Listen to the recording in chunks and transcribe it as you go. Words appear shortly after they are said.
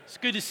It's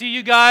good to see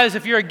you guys.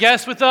 If you're a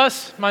guest with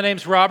us, my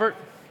name's Robert.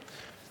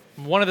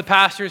 I'm one of the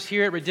pastors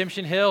here at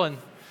Redemption Hill, and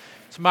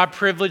it's my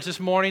privilege this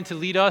morning to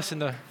lead us in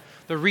the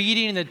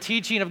reading and the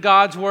teaching of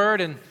God's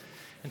Word and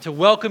to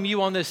welcome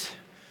you on this,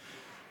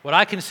 what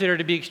I consider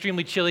to be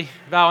extremely chilly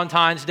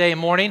Valentine's Day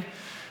morning.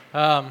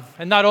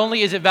 And not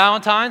only is it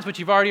Valentine's, but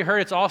you've already heard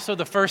it's also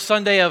the first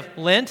Sunday of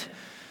Lent.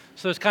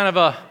 So it's kind of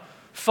a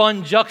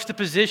fun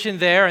juxtaposition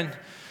there. And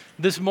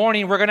this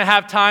morning we're going to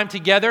have time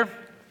together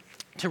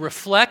to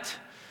reflect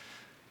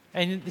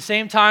and at the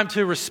same time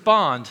to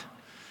respond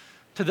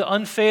to the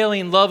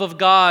unfailing love of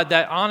God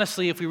that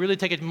honestly, if we really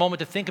take a moment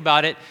to think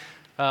about it,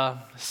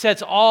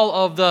 sets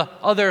all of the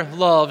other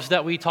loves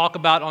that we talk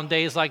about on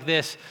days like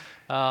this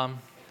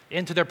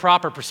into their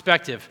proper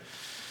perspective.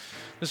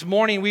 This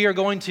morning we are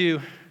going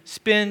to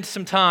spend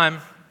some time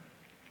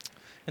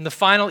in the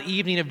final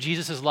evening of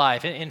Jesus'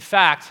 life. In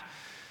fact,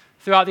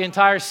 throughout the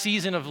entire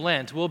season of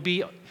Lent, we'll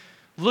be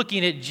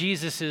looking at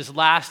Jesus'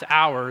 last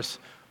hours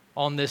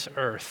on this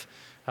earth.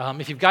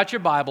 If you've got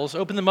your Bibles,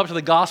 open them up to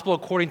the Gospel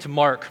according to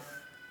Mark.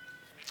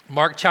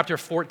 Mark chapter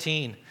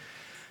 14.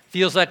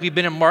 Feels like we've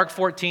been in Mark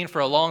 14 for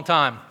a long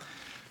time.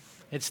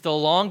 It's the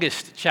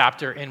longest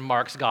chapter in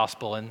Mark's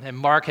Gospel, and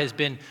Mark has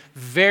been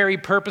very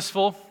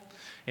purposeful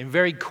and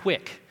very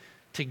quick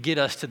to get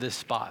us to this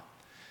spot.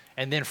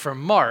 And then for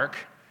Mark,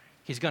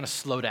 he's going to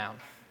slow down.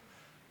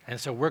 And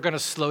so we're going to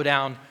slow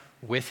down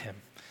with him.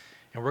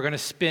 And we're going to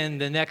spend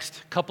the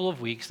next couple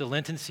of weeks, the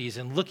Lenten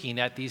season, looking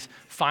at these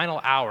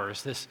final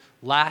hours, this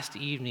last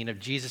evening of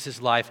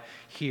Jesus' life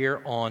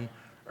here on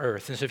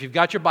earth. And so if you've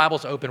got your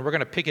Bibles open, we're going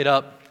to pick it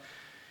up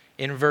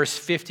in verse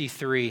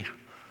 53.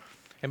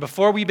 And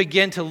before we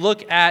begin to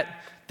look at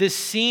this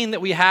scene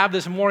that we have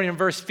this morning in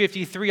verse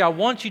 53, I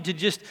want you to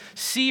just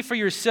see for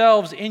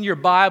yourselves in your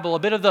Bible a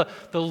bit of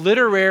the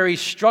literary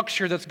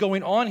structure that's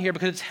going on here,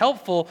 because it's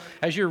helpful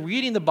as you're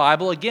reading the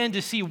Bible, again,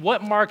 to see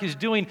what Mark is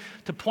doing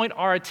to point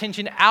our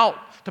attention out,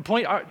 to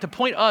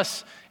point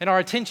us and our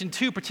attention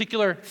to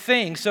particular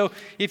things. So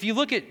if you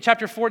look at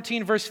chapter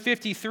 14, verse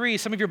 53,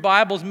 some of your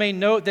Bibles may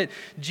note that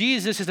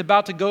Jesus is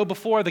about to go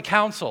before the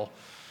council.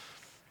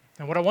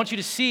 And what I want you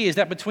to see is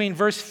that between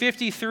verse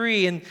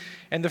 53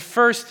 and the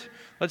first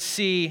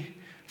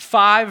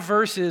 5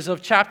 verses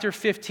of chapter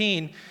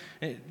 15,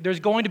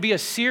 there's going to be a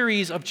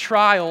series of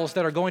trials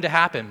that are going to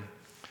happen.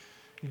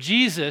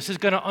 Jesus is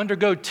going to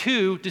undergo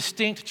 2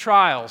 distinct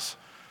trials,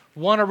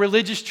 one a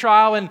religious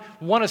trial and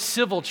one a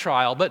civil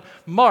trial. But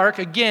Mark,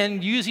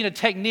 again, using a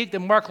technique that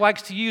Mark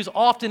likes to use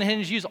often and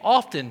has used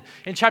often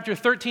in chapter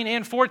 13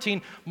 and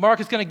 14, Mark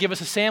is going to give us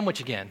a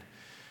sandwich again.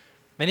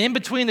 And in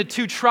between the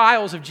 2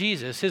 trials of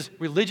Jesus, his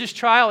religious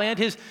trial and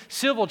his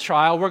civil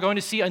trial, we're going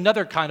to see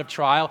another kind of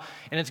trial,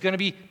 and it's going to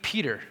be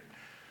Peter.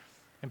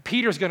 And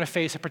Peter's going to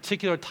face a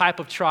particular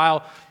type of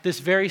trial this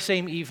very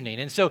same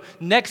evening. And so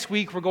next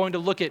week, we're going to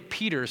look at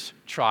Peter's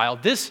trial.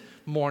 This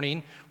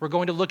morning, we're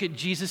going to look at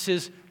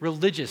Jesus'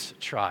 religious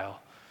trial.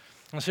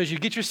 And so as you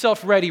get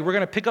yourself ready, we're going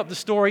to pick up the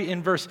story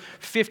in verse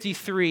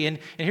 53. And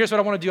here's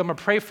what I want to do. I'm going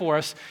to pray for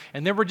us,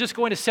 and then we're just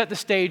going to set the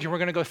stage, and we're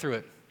going to go through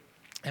it.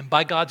 And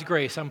by God's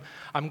grace, I'm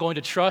going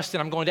to trust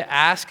and I'm going to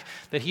ask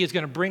that He is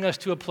going to bring us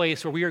to a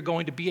place where we are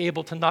going to be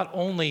able to not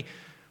only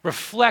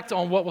reflect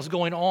on what was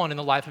going on in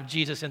the life of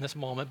Jesus in this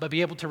moment, but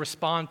be able to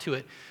respond to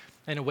it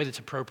in a way that's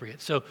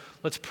appropriate. So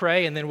let's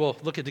pray, and then we'll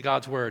look at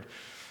God's Word.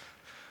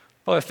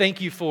 Father,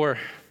 thank you for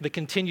the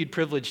continued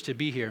privilege to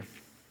be here,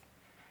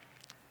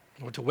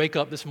 or to wake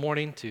up this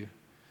morning, to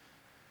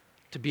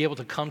be able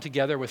to come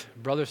together with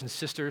brothers and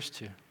sisters,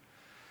 to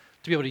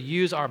be able to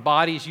use our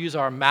bodies, use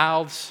our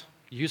mouths,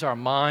 use our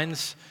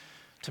minds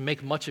to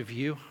make much of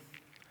you.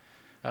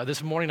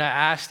 This morning I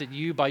ask that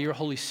you, by your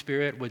Holy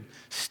Spirit, would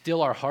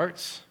still our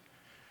hearts,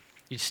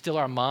 you'd still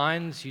our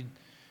minds,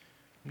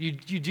 you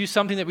do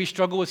something that we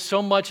struggle with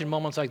so much in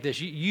moments like this.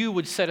 You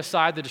would set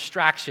aside the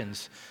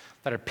distractions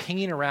that are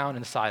pinging around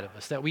inside of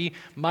us, that we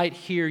might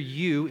hear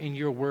you in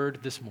your word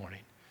this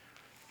morning.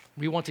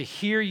 We want to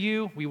hear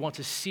you. We want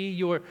to see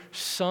your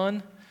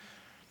Son.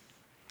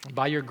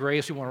 By your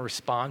grace, we want to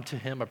respond to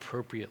him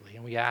appropriately.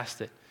 And we ask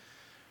that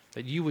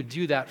you would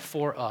do that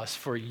for us,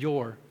 for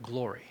your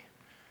glory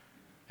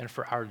and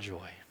for our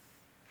joy.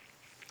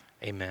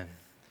 Amen.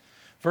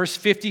 Verse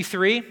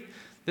 53,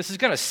 this is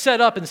going to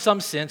set up in some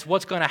sense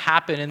what's going to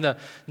happen in the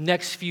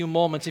next few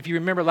moments. If you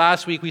remember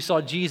last week, we saw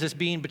Jesus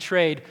being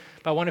betrayed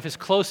by one of his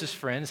closest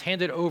friends,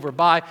 handed over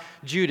by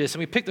Judas. And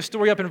we picked the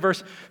story up in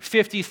verse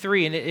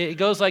 53, and it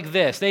goes like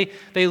this.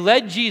 They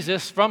led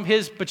Jesus from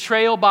his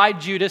betrayal by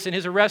Judas and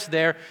his arrest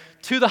there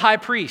to the high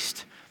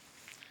priest.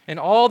 And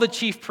all the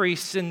chief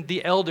priests and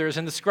the elders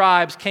and the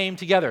scribes came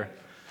together.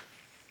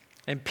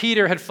 And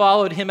Peter had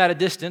followed him at a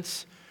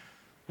distance,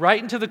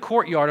 right into the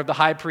courtyard of the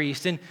high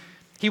priest. And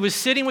he was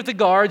sitting with the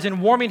guards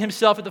and warming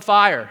himself at the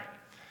fire.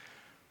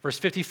 Verse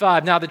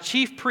 55, now the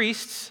chief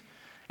priests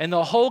and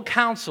the whole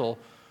council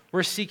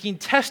were seeking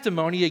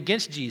testimony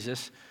against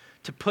Jesus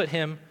to put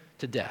him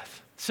to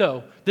death.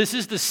 So, this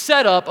is the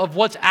setup of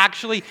what's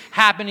actually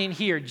happening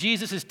here.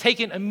 Jesus is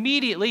taken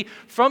immediately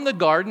from the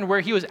garden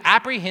where he was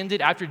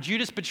apprehended after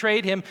Judas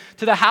betrayed him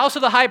to the house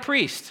of the high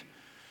priest.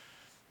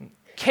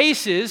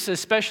 Cases,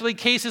 especially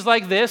cases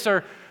like this,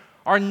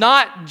 are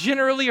not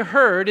generally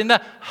heard in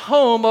the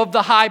home of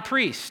the high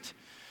priest.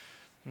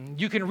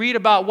 You can read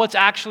about what's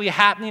actually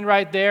happening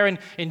right there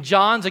in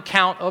John's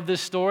account of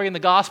this story in the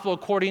gospel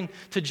according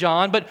to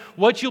John. But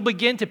what you'll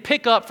begin to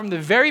pick up from the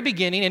very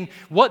beginning and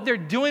what they're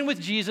doing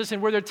with Jesus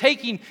and where they're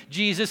taking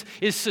Jesus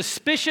is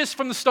suspicious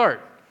from the start.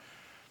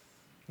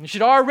 You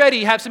should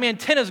already have some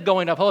antennas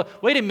going up. Oh,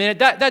 wait a minute,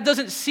 that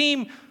doesn't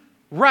seem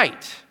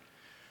right.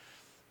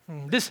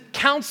 This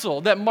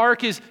council that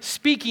Mark is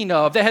speaking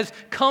of that has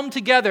come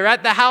together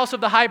at the house of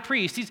the high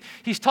priest,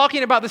 he's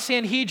talking about the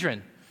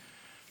Sanhedrin.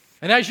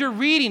 And as you're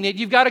reading it,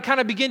 you've got to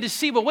kind of begin to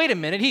see, well, wait a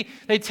minute.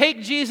 They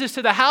take Jesus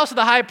to the house of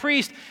the high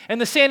priest,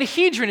 and the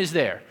Sanhedrin is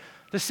there.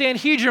 The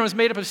Sanhedrin was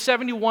made up of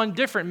 71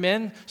 different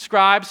men,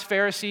 scribes,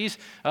 Pharisees,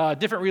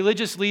 different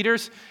religious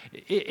leaders.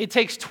 It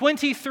takes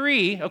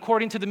 23,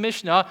 according to the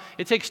Mishnah,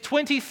 it takes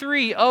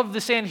 23 of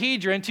the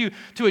Sanhedrin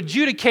to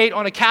adjudicate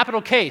on a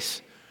capital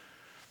case.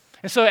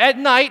 And so at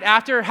night,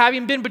 after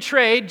having been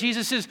betrayed,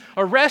 Jesus is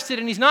arrested,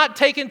 and he's not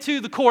taken to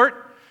the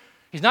court.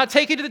 He's not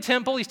taken to the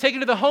temple. He's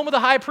taken to the home of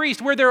the high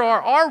priest, where there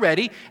are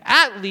already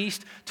at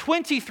least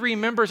 23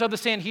 members of the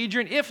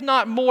Sanhedrin, if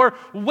not more,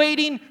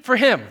 waiting for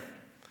him.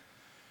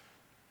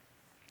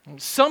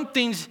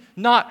 Something's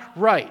not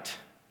right.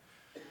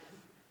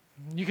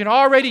 You can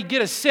already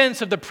get a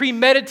sense of the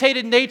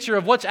premeditated nature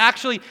of what's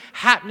actually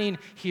happening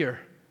here.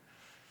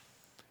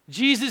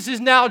 Jesus is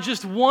now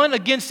just one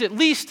against at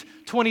least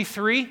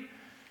 23,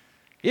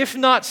 if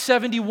not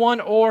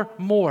 71 or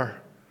more.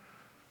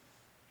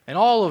 And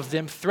all of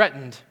them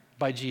threatened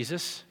by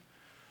Jesus.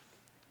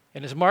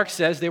 And as Mark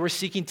says, they were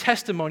seeking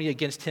testimony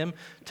against him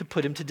to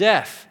put him to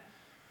death.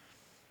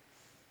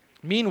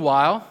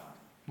 Meanwhile,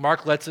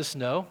 Mark lets us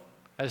know,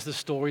 as the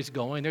story's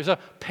going, there's a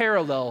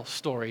parallel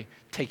story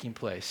taking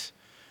place.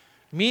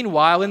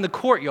 Meanwhile, in the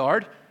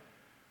courtyard,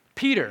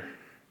 Peter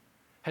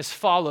has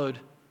followed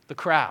the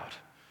crowd.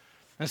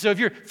 And so if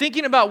you're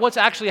thinking about what's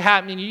actually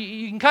happening,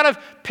 you can kind of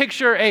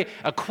picture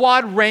a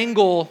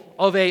quadrangle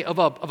of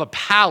a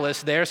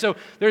palace there. So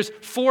there's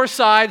 4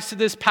 sides to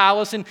this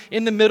palace, and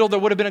in the middle there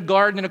would have been a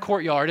garden and a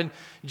courtyard. And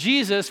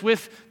Jesus,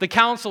 with the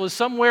council, is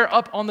somewhere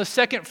up on the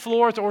 2nd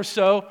floor or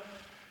so,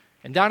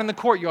 and down in the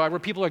courtyard where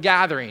people are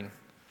gathering,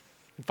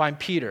 you find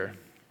Peter.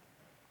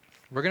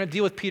 We're going to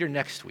deal with Peter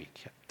next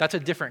week. That's a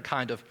different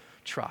kind of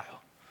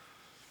trial.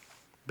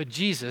 But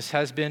Jesus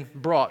has been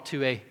brought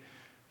to a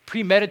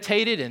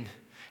premeditated and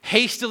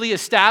hastily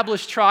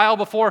established trial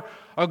before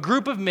a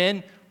group of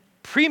men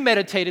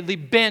premeditatedly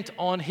bent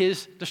on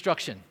his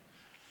destruction.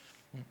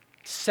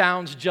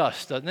 Sounds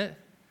just, doesn't it?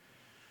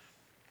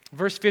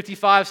 Verse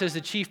 55 says the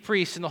chief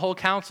priests and the whole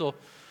council,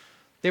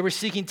 they were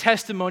seeking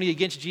testimony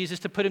against Jesus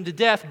to put him to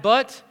death,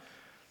 but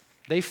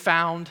they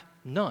found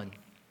none.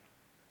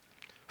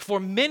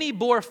 For many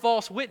bore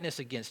false witness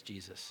against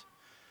Jesus,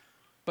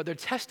 but their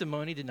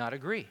testimony did not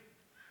agree.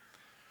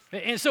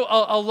 And so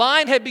a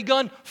line had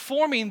begun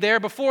forming there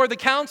before the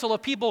council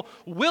of people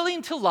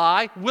willing to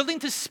lie, willing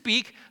to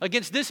speak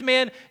against this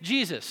man,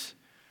 Jesus.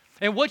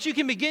 And what you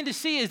can begin to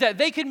see is that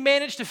they could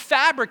manage to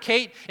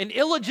fabricate an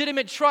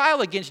illegitimate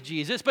trial against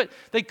Jesus, but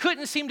they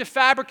couldn't seem to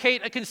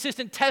fabricate a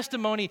consistent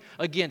testimony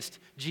against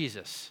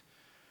Jesus.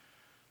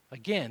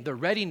 Again, the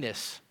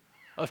readiness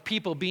of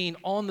people being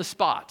on the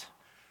spot,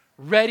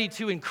 ready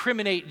to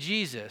incriminate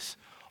Jesus,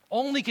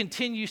 only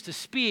continues to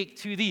speak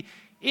to the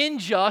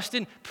unjust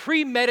and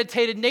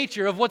premeditated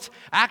nature of what's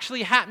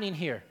actually happening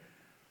here.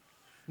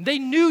 They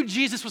knew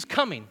Jesus was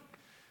coming.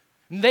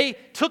 They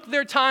took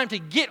their time to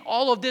get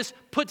all of this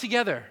put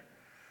together.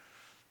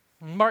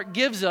 Mark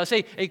gives us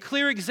a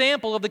clear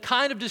example of the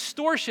kind of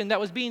distortion that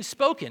was being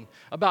spoken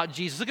about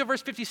Jesus. Look at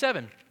verse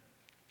 57.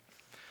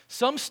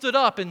 Some stood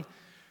up and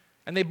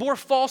they bore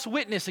false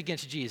witness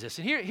against Jesus.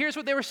 And here's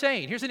what they were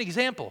saying. Here's an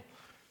example.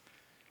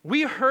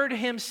 We heard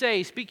him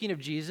say, speaking of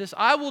Jesus,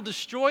 I will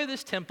destroy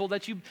this temple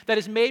that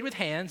is made with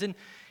hands, and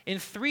in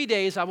 3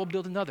 days I will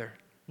build another,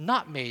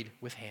 not made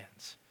with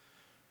hands.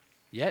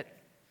 Yet,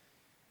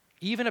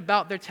 even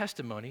about their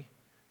testimony,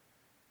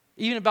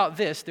 even about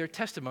this, their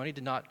testimony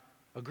did not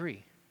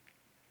agree.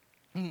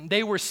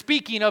 They were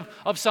speaking of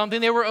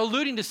something, they were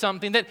alluding to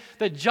something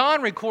that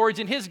John records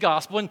in his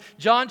gospel. In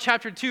John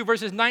chapter 2,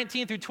 verses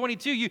 19 through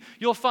 22,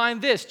 you'll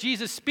find this.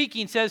 Jesus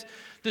speaking says,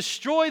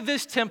 destroy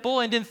this temple,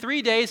 and in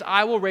 3 days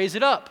I will raise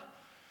it up.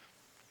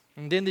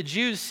 And then the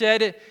Jews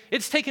said,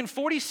 it's taken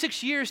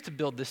 46 years to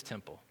build this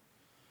temple,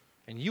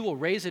 and you will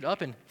raise it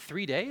up in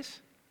 3 days?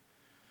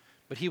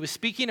 But he was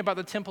speaking about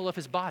the temple of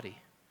his body.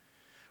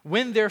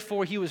 When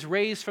therefore he was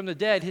raised from the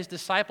dead, his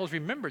disciples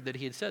remembered that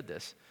he had said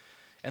this,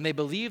 and they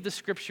believed the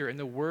scripture and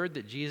the word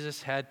that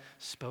Jesus had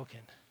spoken.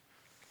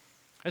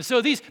 And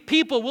so these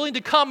people willing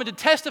to come and to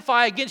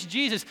testify against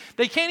Jesus,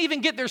 they can't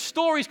even get their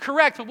stories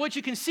correct, but what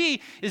you can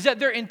see is that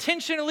they're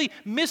intentionally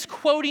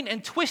misquoting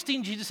and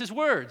twisting Jesus'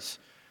 words.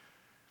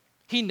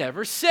 He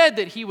never said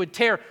that he would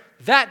tear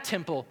that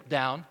temple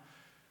down.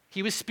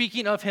 He was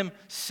speaking of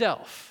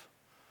himself.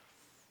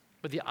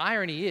 But the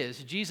irony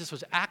is, Jesus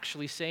was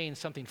actually saying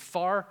something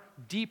far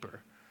deeper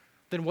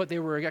than what they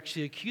were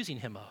actually accusing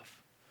him of.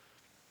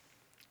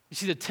 You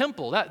see, the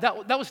temple,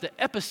 that was the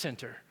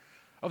epicenter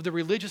of the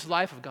religious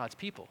life of God's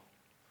people.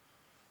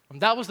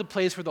 And that was the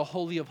place where the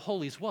Holy of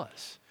Holies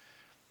was.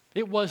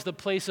 It was the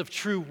place of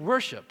true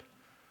worship.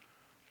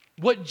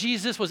 What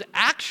Jesus was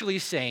actually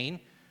saying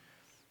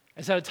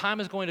is that a time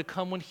is going to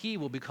come when he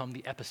will become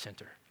the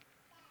epicenter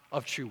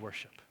of true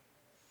worship.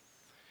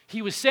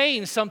 He was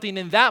saying something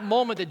in that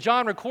moment that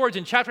John records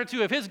in chapter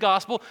 2 of his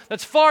gospel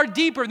that's far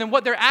deeper than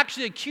what they're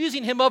actually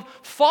accusing him of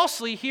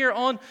falsely here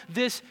on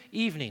this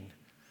evening.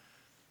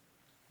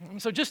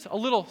 So just a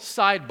little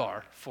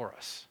sidebar for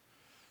us,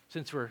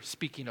 since we're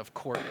speaking of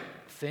court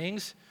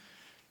things.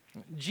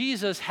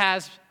 Jesus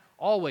has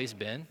always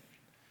been,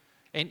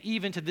 and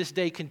even to this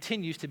day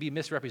continues to be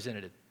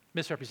misrepresented.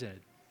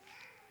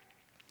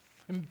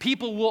 And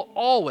people will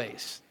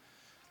always,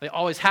 they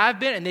always have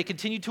been, and they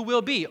continue to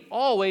will be,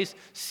 always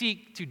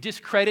seek to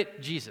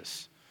discredit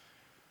Jesus,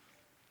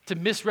 to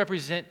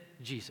misrepresent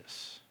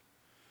Jesus.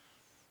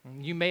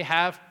 You may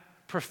have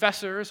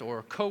professors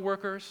or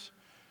coworkers,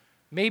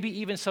 maybe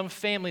even some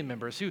family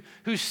members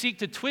who seek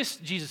to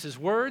twist Jesus'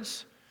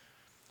 words,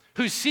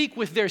 who seek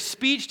with their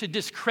speech to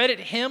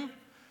discredit him,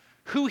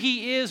 who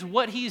he is,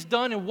 what he's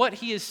done, and what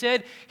he has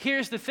said.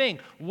 Here's the thing.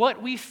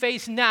 What we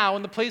face now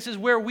in the places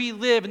where we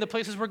live, in the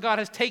places where God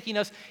has taken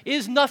us,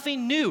 is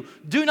nothing new.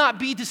 Do not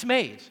be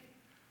dismayed.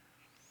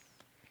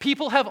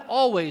 People have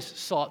always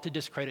sought to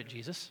discredit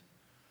Jesus.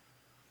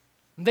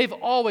 They've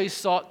always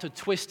sought to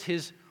twist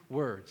his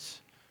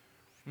words.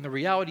 And the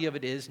reality of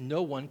it is,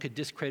 no one could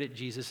discredit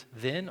Jesus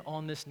then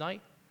on this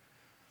night,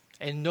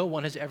 and no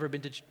one has ever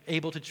been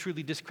able to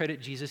truly discredit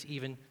Jesus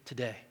even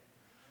today.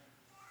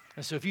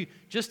 And so if you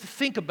just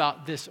think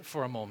about this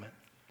for a moment,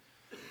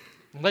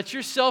 let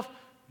yourself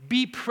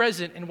be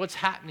present in what's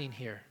happening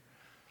here.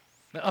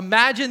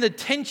 Imagine the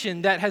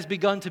tension that has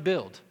begun to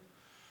build.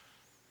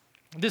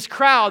 This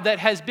crowd that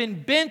has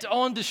been bent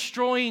on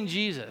destroying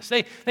Jesus.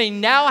 They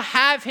now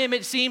have him,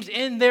 it seems,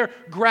 in their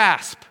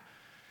grasp.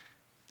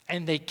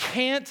 And they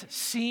can't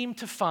seem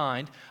to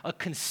find a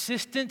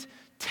consistent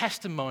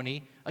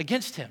testimony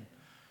against him.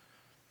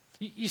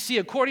 You see,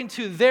 according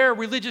to their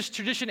religious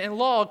tradition and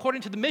law,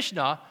 according to the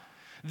Mishnah,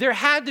 there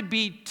had to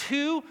be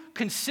two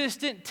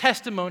consistent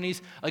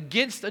testimonies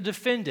against a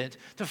defendant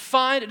to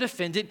find a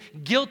defendant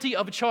guilty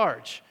of a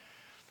charge.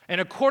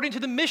 And according to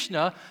the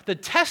Mishnah, the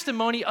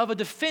testimony of a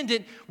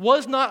defendant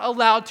was not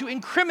allowed to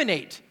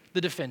incriminate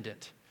the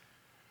defendant.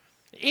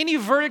 Any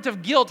verdict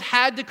of guilt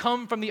had to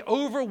come from the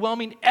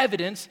overwhelming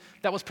evidence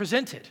that was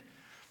presented.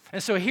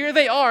 And so here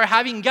they are,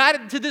 having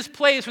gotten to this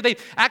place where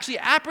they've actually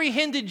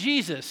apprehended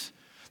Jesus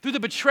through the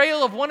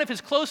betrayal of one of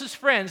his closest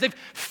friends. They've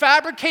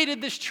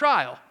fabricated this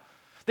trial.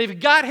 They've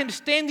got him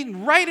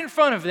standing right in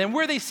front of them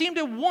where they seem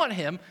to want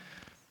him,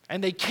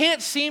 and they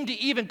can't seem to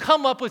even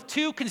come up with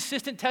two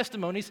consistent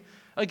testimonies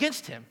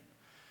against him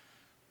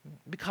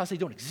because they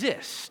don't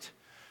exist.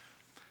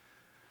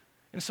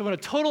 And so in a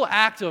total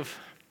act of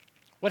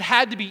what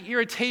had to be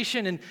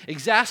irritation and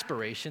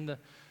exasperation,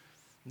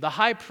 the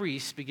high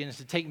priest begins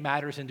to take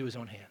matters into his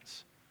own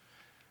hands.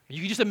 You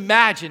can just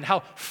imagine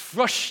how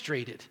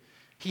frustrated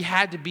he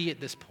had to be at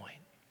this point.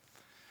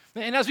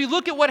 And as we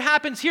look at what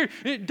happens here,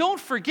 don't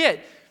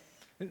forget,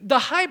 the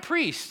high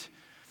priest,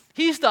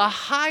 he's the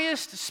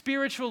highest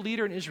spiritual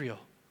leader in Israel.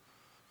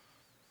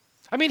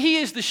 I mean, he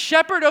is the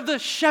shepherd of the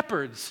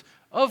shepherds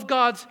of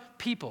God's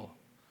people.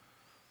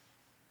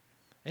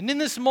 And in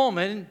this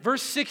moment, in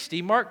verse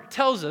 60, Mark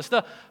tells us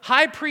the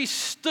high priest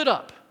stood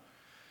up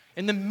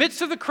in the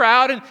midst of the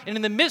crowd and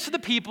in the midst of the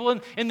people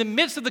and in the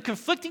midst of the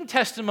conflicting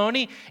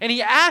testimony, and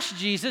he asked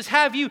Jesus,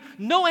 "Have you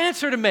no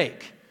answer to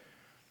make?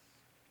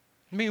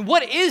 I mean,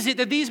 what is it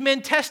that these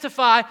men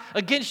testify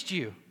against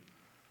you?"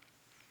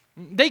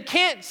 They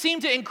can't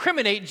seem to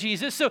incriminate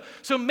Jesus,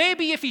 so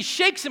maybe if he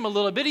shakes him a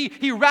little bit,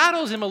 he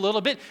rattles him a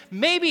little bit,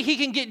 maybe he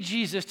can get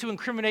Jesus to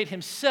incriminate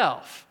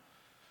himself,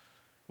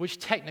 which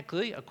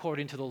technically,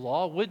 according to the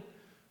law,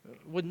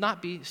 would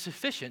not be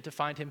sufficient to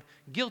find him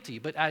guilty.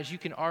 But as you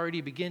can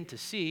already begin to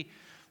see,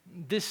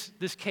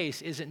 this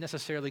case isn't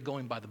necessarily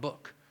going by the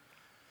book.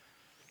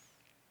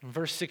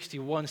 Verse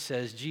 61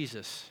 says,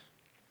 Jesus,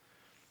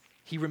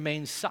 he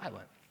remained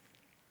silent,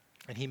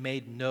 and he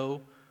made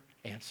no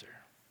answer.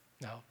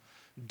 Now,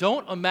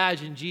 don't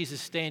imagine Jesus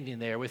standing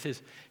there with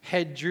his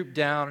head drooped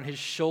down and his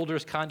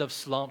shoulders kind of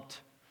slumped,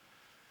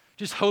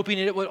 just hoping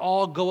that it would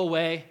all go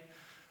away.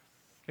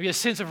 Maybe a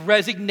sense of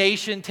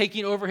resignation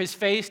taking over his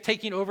face,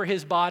 taking over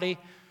his body.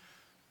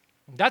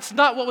 That's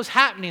not what was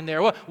happening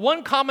there.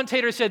 One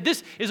commentator said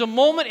this is a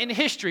moment in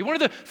history, one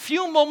of the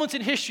few moments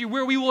in history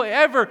where we will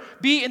ever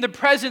be in the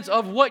presence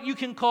of what you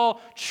can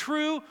call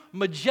true,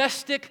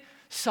 majestic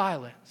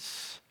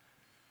silence.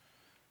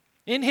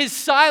 In his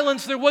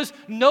silence, there was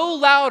no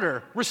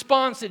louder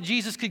response that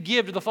Jesus could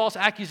give to the false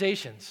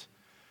accusations.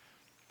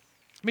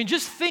 I mean,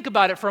 just think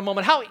about it for a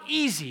moment. How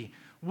easy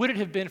would it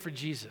have been for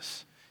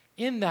Jesus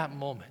in that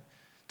moment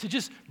to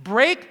just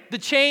break the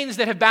chains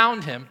that have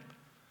bound him,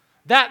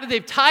 that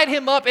they've tied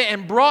him up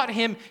and brought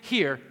him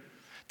here,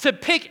 to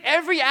pick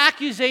every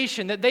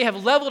accusation that they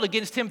have leveled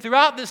against him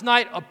throughout this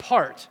night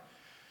apart,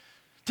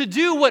 to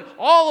do what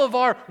all of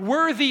our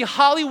worthy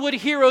Hollywood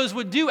heroes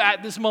would do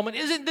at this moment.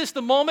 Isn't this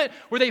the moment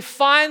where they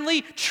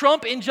finally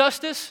trump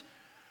injustice?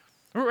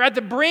 We're at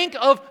the brink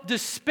of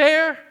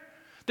despair.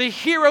 The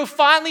hero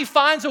finally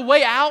finds a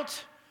way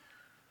out.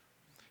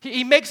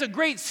 He makes a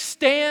great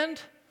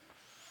stand.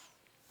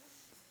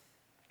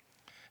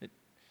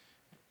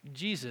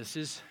 Jesus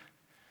is,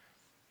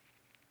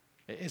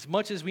 as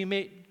much as we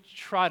may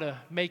try to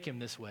make him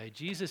this way,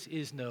 Jesus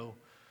is no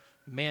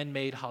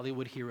man-made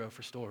Hollywood hero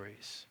for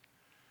stories.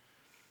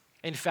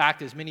 In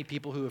fact, as many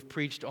people who have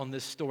preached on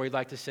this story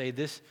like to say,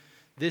 this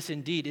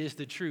indeed is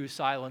the true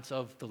silence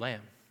of the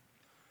Lamb.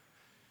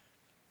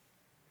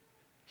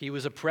 He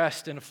was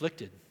oppressed and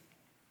afflicted,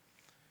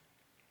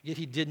 yet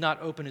he did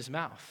not open his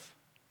mouth.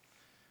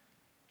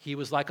 He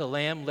was like a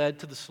lamb led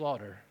to the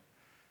slaughter,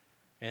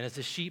 and as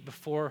a sheep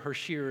before her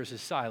shearers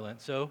is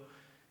silent, so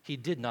he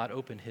did not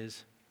open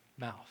his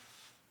mouth.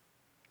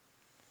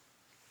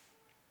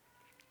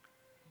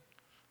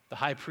 The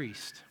high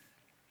priest,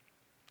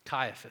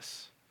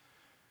 Caiaphas,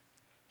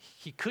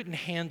 he couldn't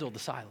handle the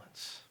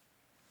silence.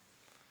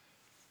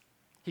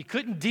 He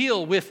couldn't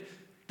deal with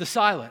the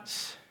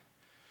silence.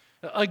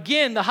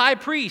 Again, the high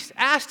priest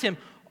asked him,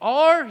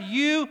 "Are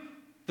you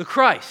the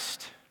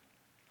Christ,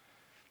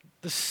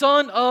 the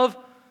Son of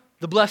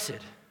the Blessed?"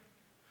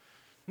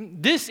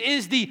 This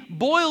is the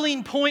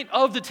boiling point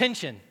of the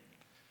tension.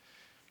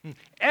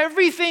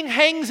 Everything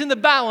hangs in the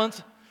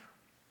balance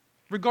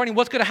regarding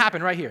what's going to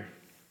happen right here.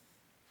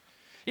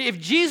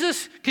 If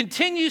Jesus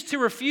continues to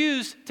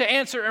refuse to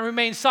answer and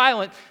remain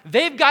silent,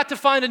 they've got to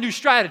find a new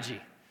strategy.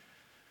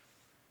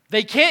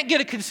 They can't get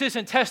a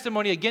consistent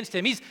testimony against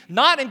him. He's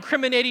not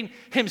incriminating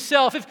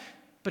himself.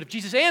 But if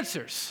Jesus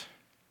answers,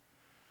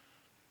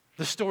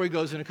 the story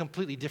goes in a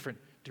completely different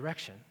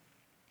direction.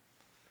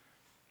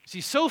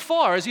 See, so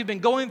far as you've been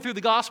going through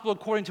the gospel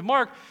according to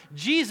Mark,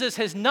 Jesus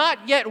has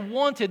not yet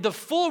wanted the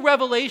full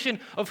revelation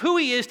of who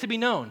he is to be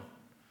known.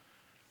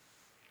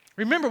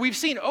 Remember, we've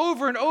seen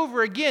over and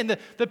over again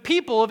the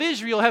people of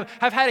Israel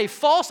have had a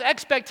false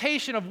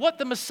expectation of what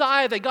the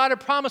Messiah that God had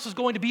promised was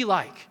going to be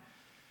like.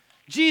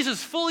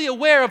 Jesus, fully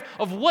aware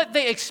of what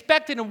they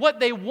expected and what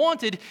they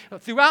wanted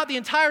throughout the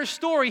entire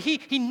story,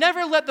 he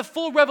never let the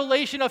full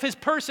revelation of his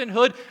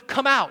personhood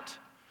come out.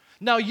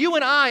 Now, you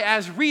and I,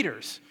 as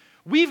readers,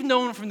 we've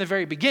known from the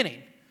very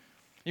beginning.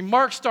 And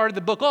Mark started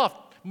the book off.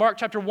 Mark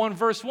chapter 1,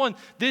 verse 1.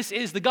 This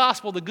is the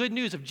gospel, the good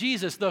news of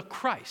Jesus, the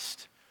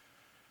Christ.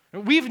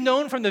 We've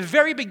known from the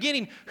very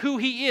beginning who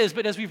he is,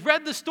 but as we've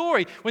read the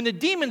story, when the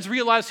demons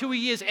realize who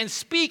he is and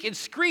speak and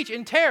screech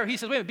in terror, he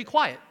says, wait a minute, be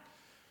quiet.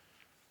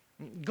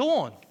 Go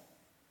on.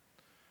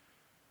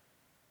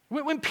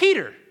 When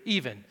Peter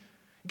even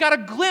got a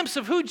glimpse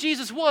of who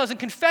Jesus was and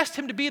confessed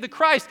him to be the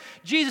Christ,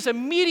 Jesus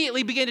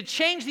immediately began to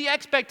change the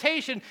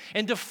expectation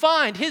and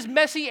defined his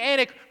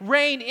messianic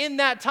reign in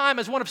that time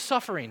as one of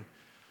suffering,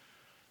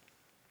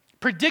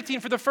 predicting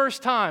for the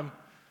first time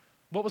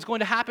what was going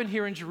to happen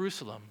here in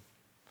Jerusalem,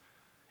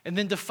 and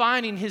then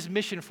defining his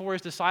mission for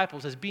his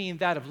disciples as being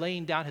that of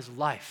laying down his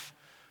life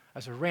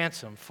as a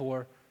ransom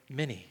for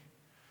many.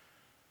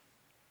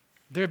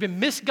 There have been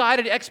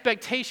misguided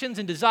expectations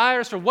and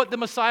desires for what the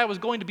Messiah was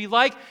going to be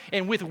like,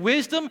 and with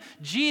wisdom,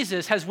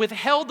 Jesus has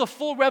withheld the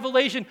full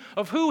revelation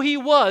of who he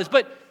was,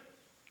 but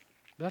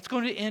that's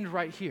going to end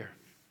right here.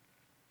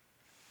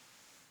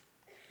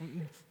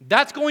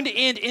 That's going to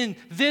end in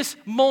this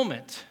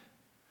moment.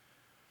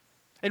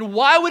 And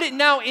why would it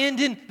now end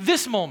in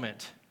this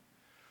moment?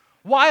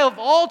 Why, of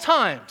all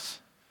times,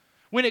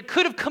 when it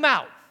could have come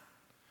out,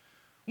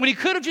 when he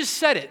could have just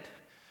said it,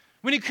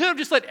 when he could have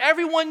just let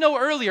everyone know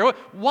earlier,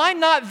 why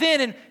not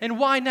then and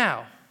why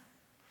now?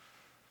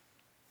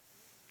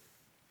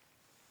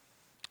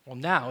 Well,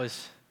 now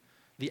is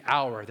the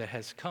hour that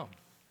has come.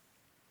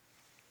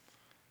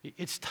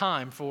 It's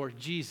time for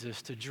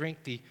Jesus to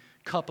drink the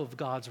cup of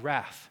God's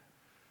wrath,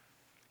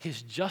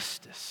 his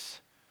justice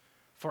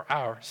for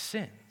our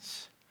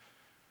sins.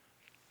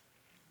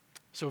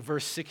 So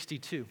verse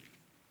 62,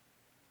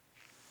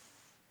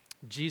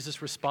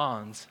 Jesus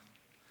responds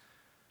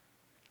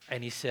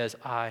and he says,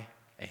 I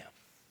am.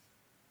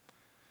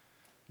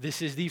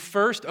 This is the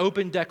first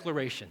open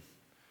declaration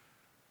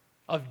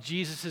of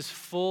Jesus'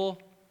 full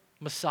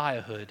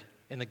Messiahhood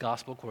in the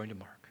gospel according to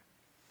Mark.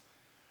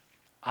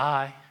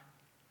 I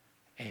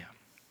am.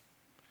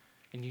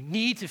 And you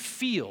need to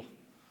feel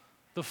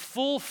the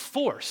full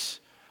force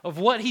of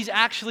what he's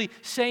actually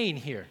saying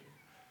here.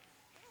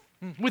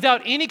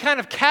 Without any kind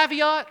of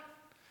caveat,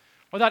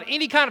 without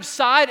any kind of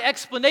side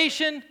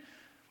explanation,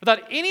 without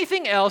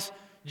anything else,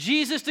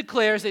 Jesus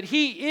declares that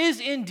he is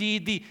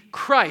indeed the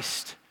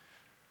Christ,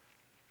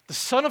 the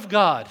Son of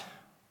God,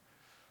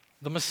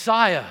 the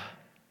Messiah.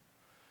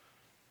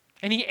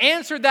 And he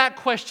answered that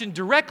question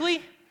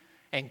directly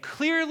and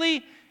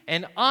clearly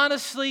and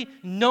honestly,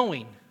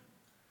 knowing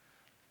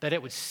that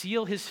it would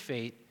seal his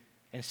fate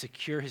and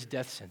secure his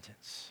death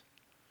sentence.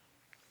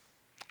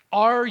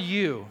 Are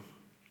you?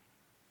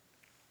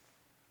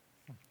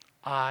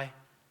 I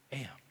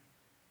am.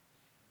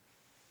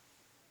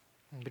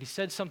 But he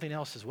said something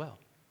else as well.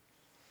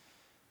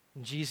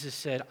 Jesus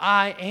said,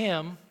 I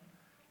am,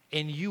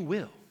 and you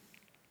will.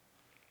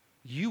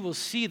 You will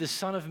see the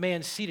Son of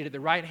Man seated at the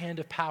right hand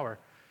of power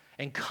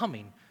and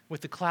coming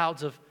with the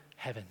clouds of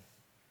heaven.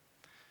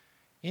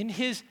 In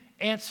his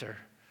answer,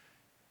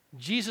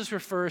 Jesus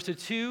refers to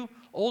two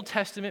Old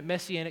Testament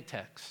messianic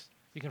texts.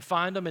 You can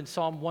find them in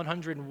Psalm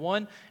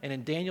 101 and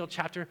in Daniel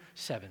chapter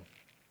 7.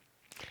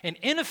 And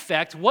in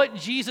effect, what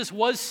Jesus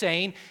was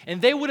saying,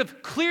 and they would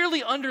have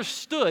clearly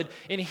understood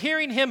in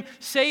hearing him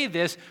say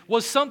this,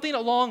 was something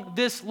along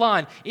this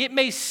line. It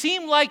may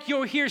seem like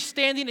you're here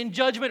standing in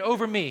judgment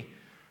over me,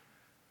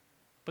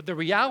 but the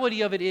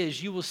reality of it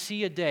is you will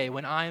see a day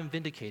when I am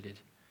vindicated,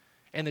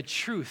 and the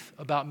truth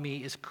about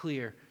me is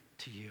clear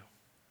to you.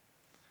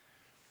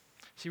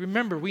 See,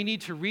 remember, we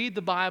need to read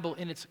the Bible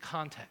in its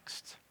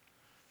context.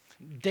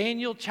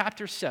 Daniel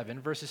chapter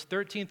 7, verses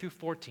 13 through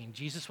 14,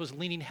 Jesus was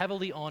leaning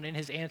heavily on in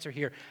his answer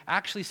here,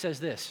 actually says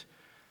this: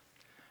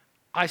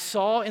 I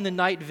saw in the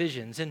night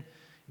visions, and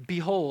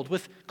behold,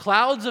 with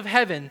clouds of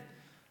heaven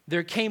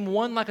there came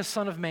one like a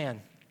son of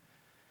man.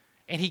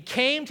 And he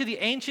came to the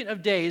Ancient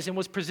of Days and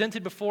was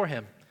presented before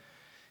him.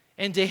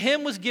 And to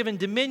him was given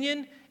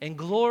dominion and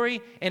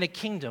glory and a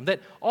kingdom, that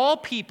all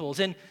peoples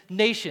and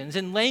nations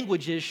and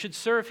languages should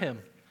serve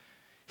him.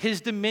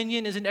 His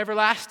dominion is an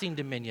everlasting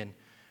dominion,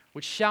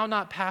 which shall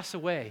not pass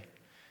away,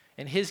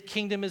 and his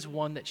kingdom is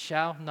one that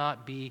shall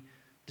not be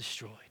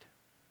destroyed.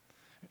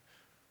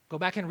 Go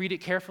back and read it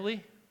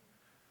carefully.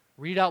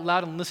 Read it out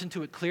loud and listen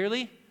to it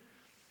clearly.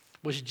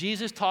 Was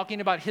Jesus talking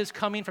about his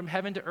coming from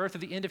heaven to earth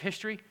at the end of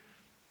history?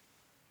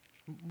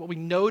 What we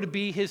know to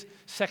be his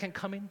second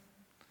coming?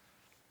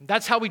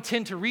 That's how we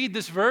tend to read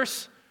this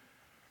verse.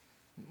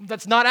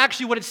 That's not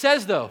actually what it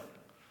says, though.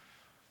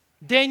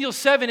 Daniel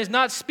 7 is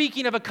not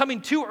speaking of a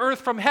coming to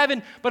earth from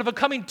heaven, but of a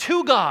coming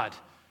to God.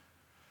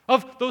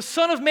 Of the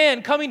Son of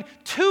Man coming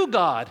to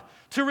God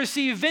to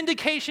receive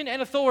vindication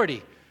and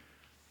authority.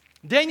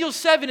 Daniel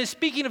 7 is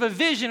speaking of a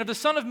vision of the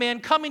Son of Man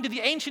coming to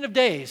the Ancient of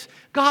Days,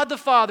 God the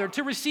Father,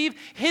 to receive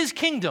his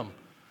kingdom,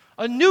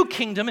 a new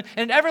kingdom and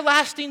an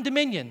everlasting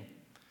dominion.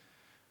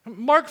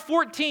 Mark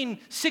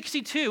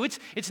 14:62,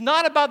 it's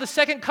not about the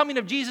second coming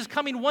of Jesus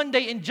coming one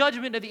day in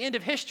judgment at the end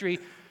of history,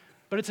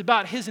 but it's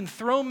about his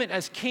enthronement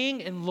as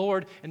King and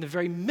Lord in the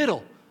very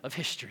middle of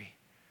history.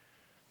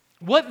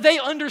 What they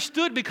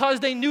understood because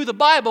they knew the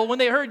Bible when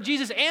they heard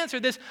Jesus answer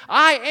this,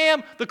 I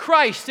am the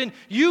Christ, and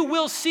you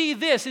will see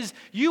this, is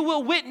you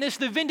will witness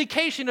the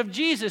vindication of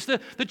Jesus,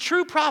 the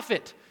true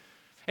prophet,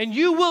 and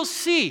you will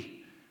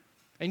see,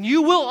 and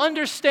you will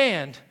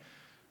understand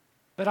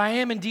that I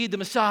am indeed the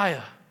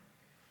Messiah.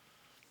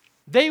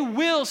 They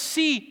will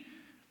see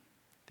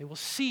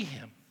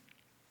him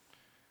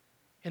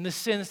in the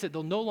sense that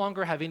they'll no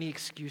longer have any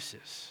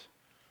excuses.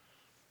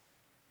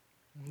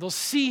 They'll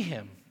see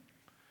him,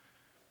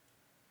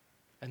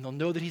 and they'll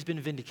know that he's been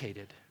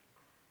vindicated.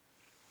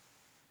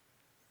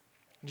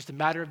 In just a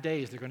matter of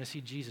days, they're going to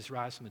see Jesus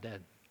rise from the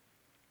dead.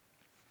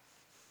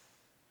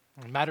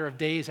 In a matter of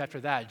days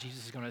after that,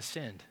 Jesus is going to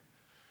ascend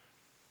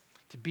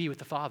to be with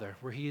the Father,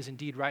 where he is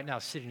indeed right now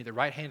sitting at the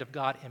right hand of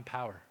God in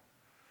power.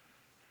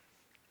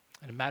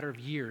 In a matter of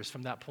years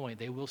from that point,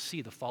 they will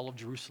see the fall of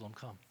Jerusalem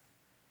come.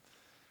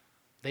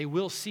 They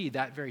will see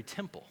that very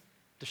temple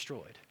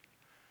destroyed.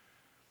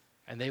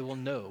 And they will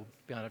know,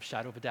 beyond a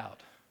shadow of a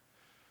doubt,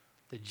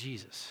 that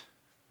Jesus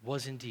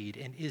was indeed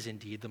and is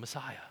indeed the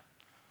Messiah.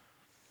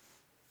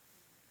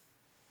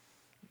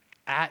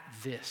 At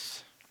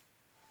this,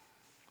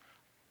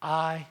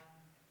 I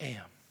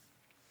am,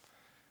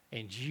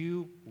 and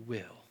you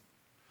will.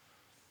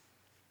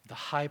 The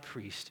high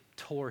priest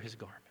tore his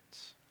garments.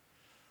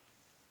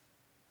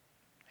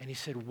 And he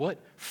said, what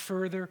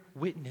further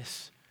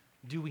witness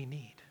do we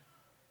need?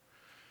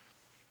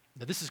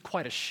 Now, this is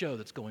quite a show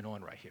that's going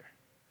on right here.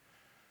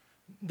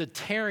 The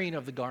tearing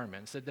of the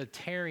garments, the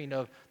tearing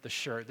of the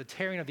shirt, the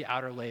tearing of the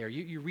outer layer.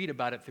 You read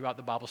about it throughout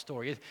the Bible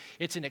story.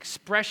 It's an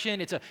expression,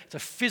 it's a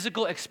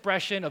physical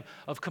expression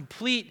of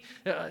complete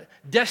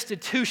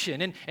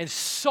destitution and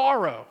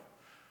sorrow.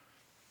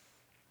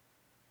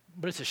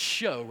 But it's a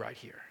show right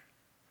here.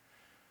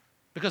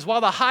 Because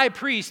while the high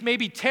priest may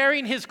be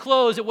tearing his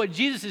clothes at what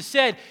Jesus has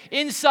said,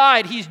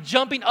 inside he's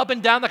jumping up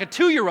and down like a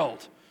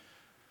 2-year-old.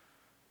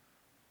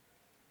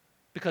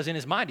 Because in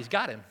his mind, he's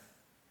got him.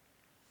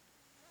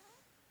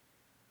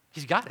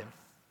 He's got him.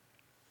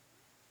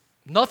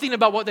 Nothing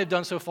about what they've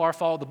done so far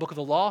followed the book of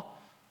the law.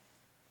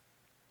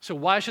 So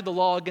why should the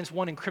law against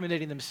one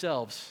incriminating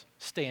themselves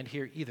stand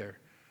here either?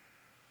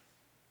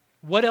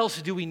 What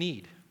else do we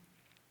need?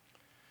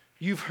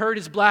 You've heard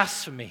his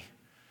blasphemy.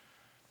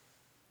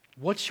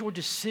 What's your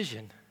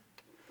decision?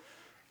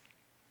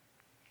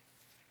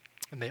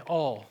 And they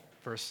all,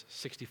 verse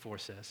 64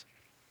 says,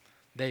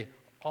 they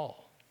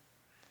all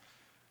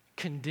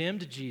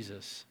condemned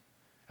Jesus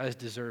as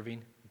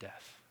deserving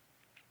death.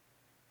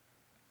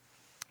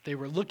 They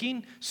were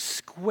looking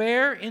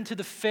square into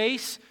the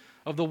face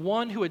of the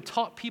one who had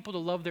taught people to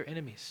love their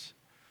enemies.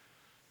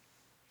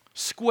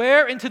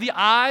 Square into the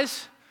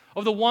eyes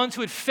of the ones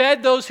who had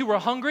fed those who were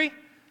hungry.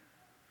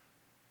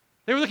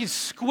 They were looking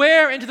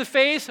square into the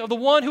face of the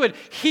one who had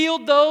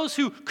healed those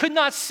who could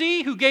not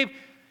see, who gave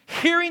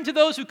hearing to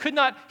those who could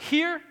not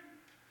hear,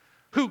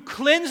 who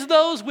cleansed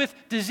those with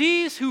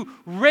disease, who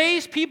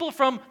raised people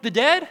from the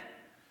dead.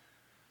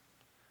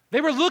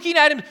 They were looking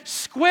at him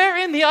square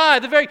in the eye,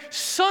 the very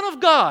Son of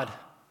God.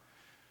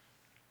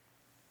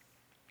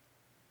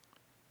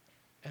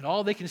 And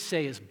all they can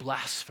say is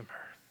blasphemer.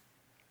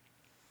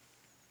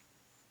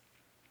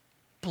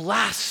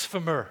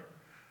 Blasphemer.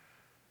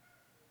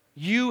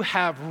 You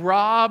have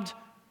robbed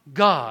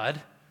God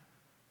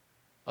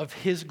of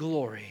his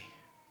glory.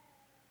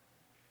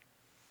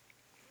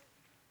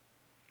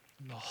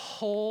 And the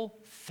whole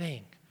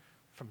thing,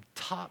 from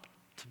top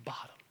to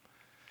bottom,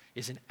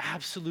 is an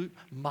absolute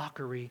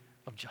mockery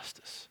of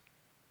justice.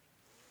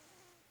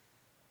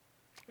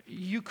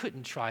 You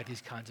couldn't try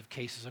these kinds of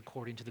cases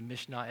according to the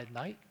Mishnah at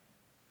night.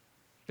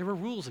 There were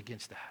rules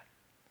against that.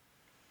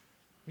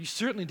 You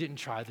certainly didn't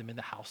try them in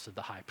the house of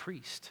the high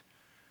priest.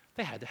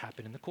 They had to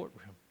happen in the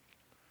courtroom.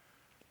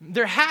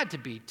 There had to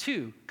be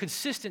two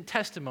consistent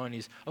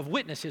testimonies of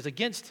witnesses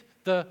against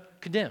the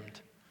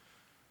condemned.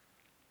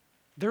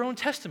 Their own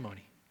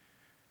testimony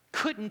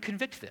couldn't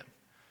convict them.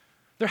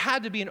 There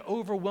had to be an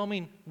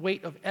overwhelming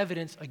weight of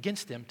evidence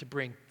against them to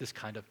bring this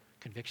kind of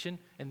conviction.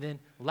 And then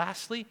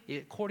lastly,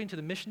 according to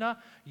the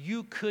Mishnah,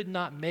 you could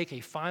not make a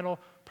final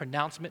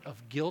pronouncement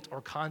of guilt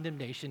or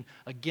condemnation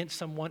against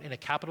someone in a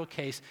capital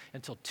case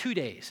until 2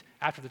 days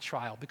after the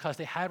trial, because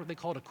they had what they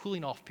called a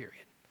cooling off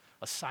period,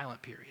 a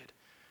silent period,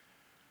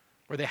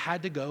 where they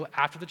had to go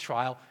after the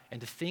trial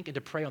and to think and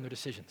to pray on their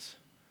decisions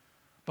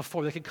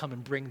before they could come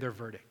and bring their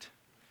verdict.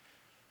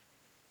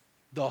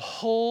 The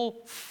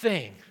whole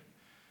thing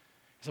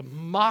is a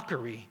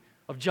mockery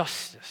of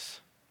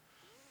justice.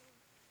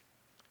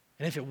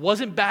 And if it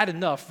wasn't bad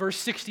enough, verse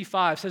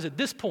 65 says at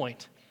this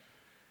point,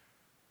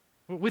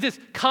 with this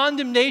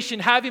condemnation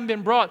having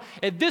been brought,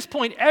 at this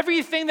point,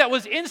 everything that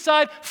was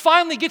inside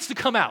finally gets to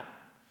come out.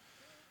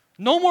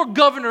 No more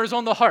governors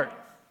on the heart.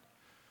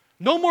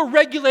 No more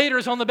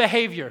regulators on the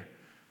behavior.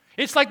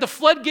 It's like the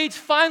floodgates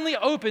finally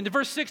opened.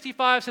 Verse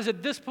 65 says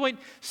at this point,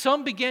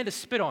 some began to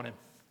spit on him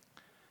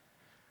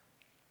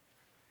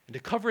and to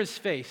cover his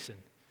face and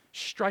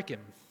strike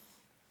him,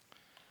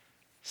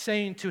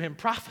 saying to him,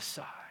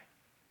 prophesy.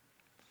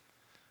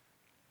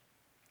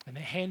 And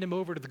they hand him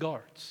over to the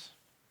guards.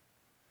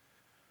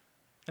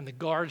 And the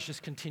guards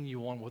just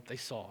continue on what they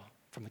saw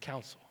from the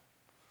council.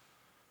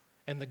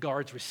 And the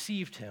guards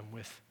received him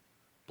with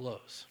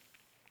blows.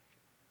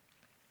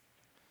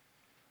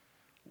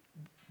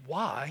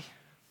 Why?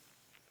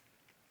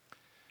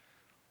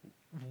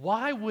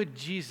 Why would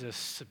Jesus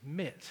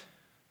submit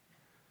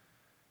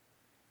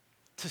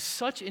to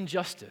such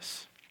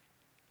injustice,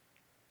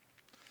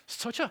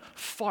 such a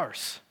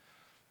farce?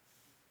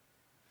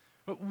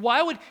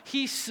 Why would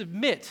he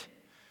submit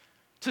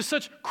to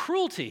such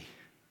cruelty?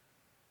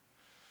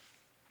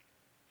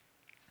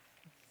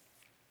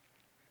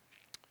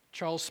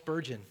 Charles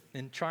Spurgeon,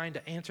 in trying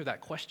to answer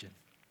that question,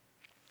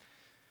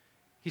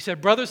 he said,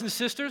 brothers and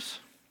sisters,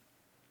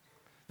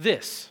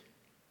 this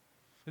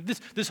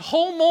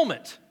whole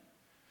moment,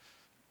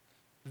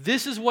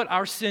 this is what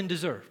our sin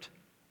deserved.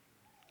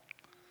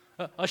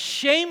 A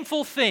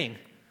shameful thing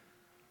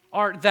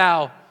art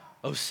thou,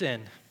 O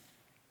sin.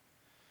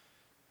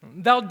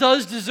 Thou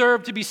does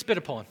deserve to be spit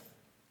upon.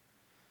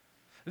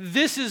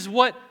 This is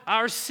what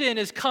our sin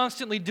is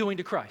constantly doing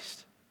to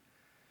Christ.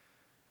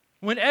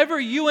 Whenever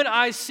you and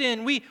I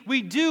sin,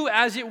 we do,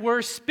 as it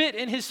were, spit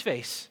in his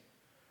face.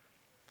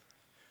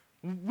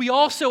 We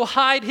also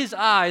hide his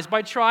eyes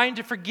by trying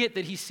to forget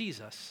that he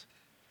sees us.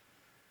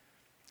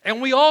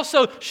 And we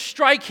also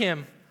strike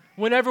him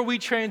whenever we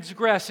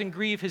transgress and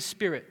grieve his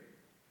spirit.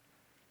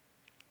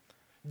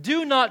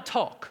 Do not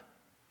talk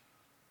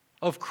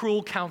of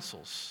cruel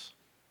counsels.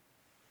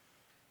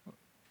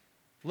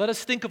 Let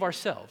us think of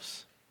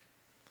ourselves,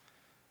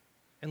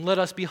 and let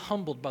us be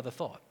humbled by the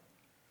thought.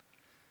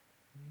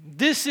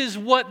 This is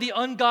what the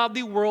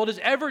ungodly world is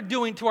ever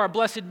doing to our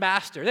blessed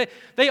Master.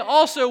 They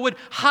also would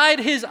hide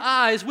his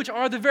eyes, which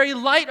are the very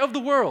light of the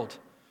world.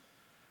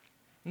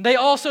 They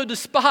also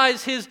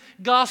despise his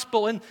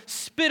gospel and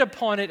spit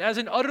upon it as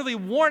an utterly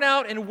worn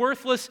out and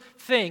worthless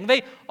thing.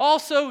 They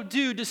also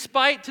do,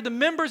 despite to the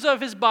members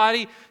of his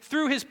body,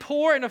 through his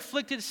poor and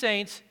afflicted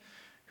saints,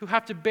 who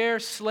have to bear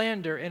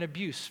slander and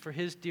abuse for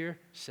his dear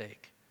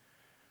sake.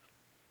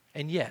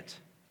 And yet,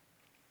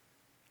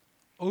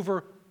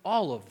 over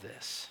all of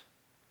this,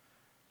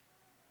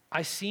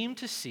 I seem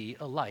to see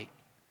a light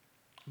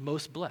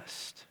most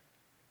blessed.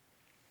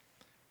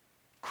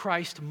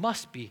 Christ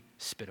must be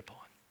spit upon,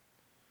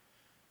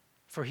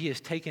 for he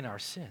has taken our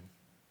sin.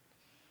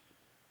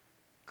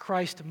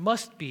 Christ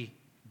must be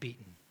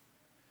beaten,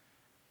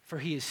 for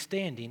he is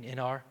standing in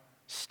our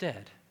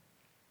stead.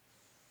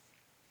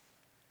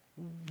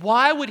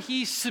 Why would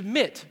he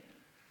submit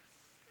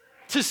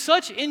to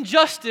such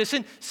injustice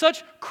and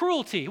such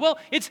cruelty? Well,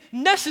 it's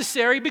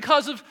necessary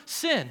because of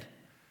sin.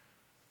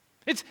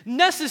 It's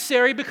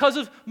necessary because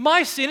of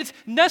my sin. It's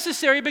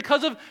necessary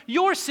because of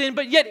your sin.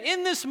 But yet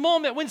in this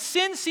moment, when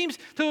sin seems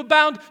to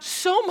abound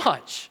so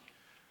much,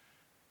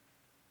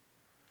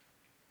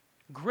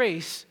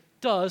 grace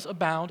does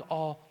abound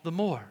all the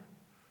more.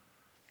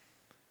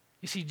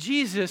 You see,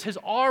 Jesus has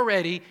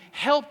already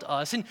helped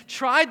us and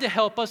tried to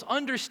help us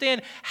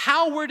understand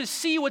how we're to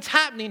see what's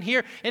happening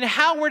here and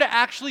how we're to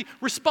actually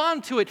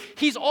respond to it.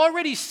 He's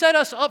already set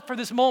us up for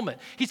this moment.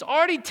 He's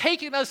already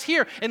taken us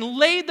here and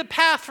laid the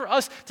path for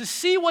us to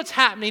see what's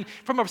happening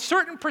from a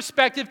certain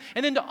perspective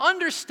and then to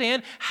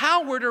understand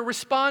how we're to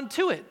respond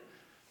to it.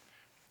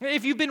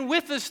 If you've been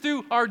with us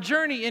through our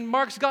journey in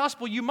Mark's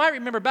gospel, you might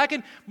remember back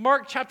in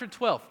Mark chapter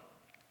 12,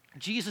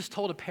 Jesus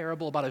told a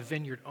parable about a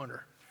vineyard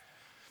owner.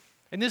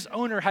 And this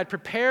owner had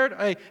prepared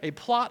a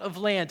plot of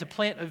land to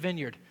plant a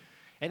vineyard.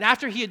 And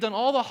after he had done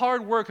all the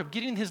hard work of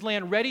getting his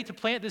land ready to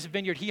plant this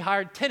vineyard, he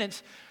hired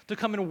tenants to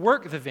come and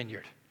work the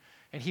vineyard.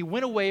 And he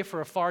went away for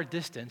a far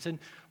distance. And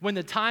when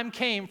the time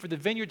came for the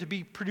vineyard to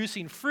be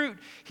producing fruit,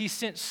 he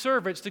sent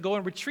servants to go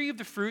and retrieve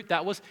the fruit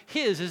that was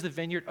his as the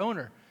vineyard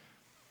owner.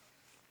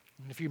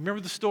 And if you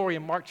remember the story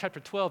in Mark chapter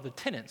 12, the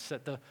tenants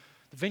that the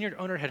vineyard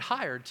owner had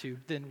hired to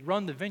then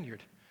run the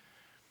vineyard,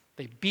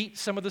 they beat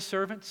some of the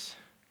servants.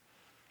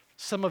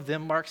 Some of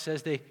them, Mark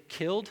says, they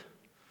killed.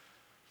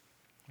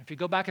 If you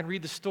go back and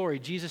read the story,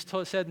 Jesus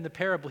said in the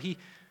parable,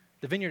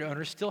 the vineyard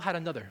owner still had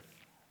another,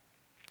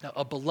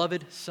 a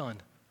beloved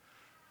son.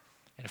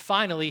 And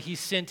finally, he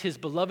sent his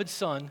beloved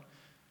son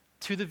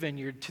to the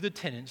vineyard, to the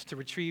tenants, to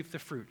retrieve the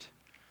fruit.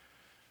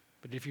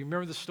 But if you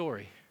remember the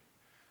story,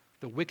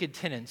 the wicked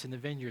tenants in the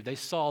vineyard, they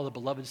saw the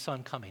beloved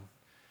son coming.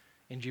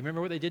 And do you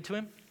remember what they did to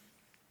him?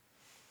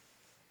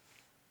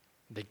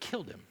 They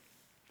killed him.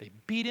 They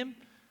beat him.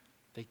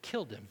 They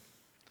killed him.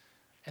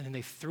 And then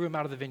they threw him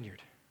out of the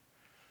vineyard.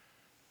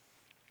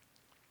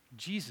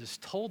 Jesus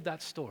told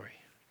that story.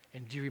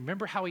 And do you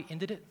remember how he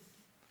ended it?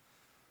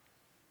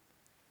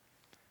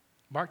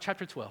 Mark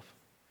chapter 12.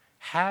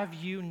 Have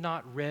you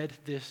not read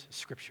this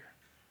scripture?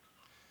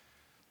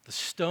 The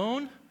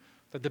stone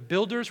that the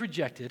builders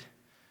rejected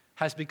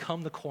has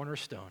become the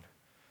cornerstone.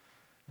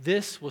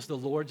 This was the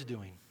Lord's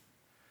doing,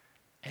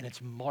 and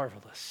it's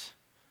marvelous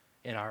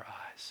in our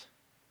eyes.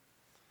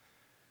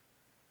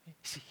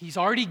 He's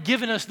already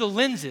given us the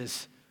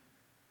lenses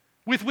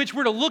with which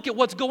we're to look at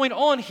what's going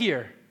on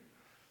here.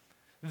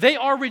 They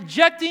are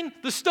rejecting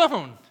the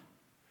stone.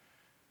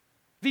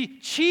 The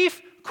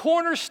chief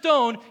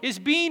cornerstone is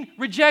being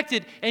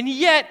rejected, and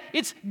yet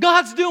it's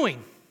God's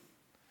doing.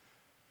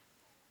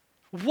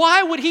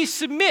 Why would he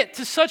submit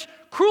to such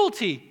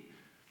cruelty,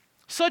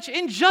 such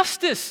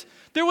injustice?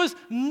 There was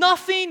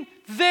nothing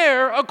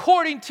there,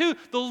 according to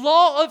the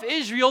law of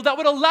Israel, that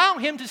would allow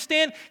him to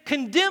stand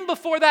condemned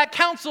before that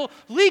council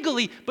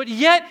legally, but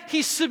yet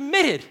he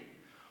submitted.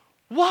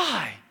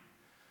 Why?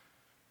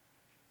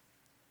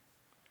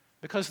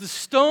 Because the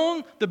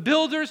stone the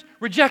builders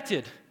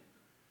rejected,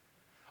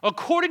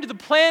 according to the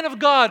plan of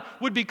God,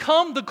 would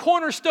become the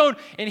cornerstone,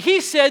 and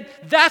he said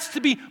that's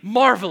to be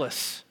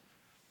marvelous.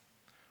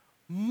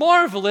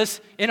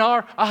 Marvelous in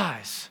our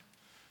eyes.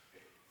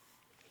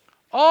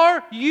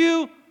 Are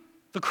you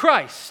the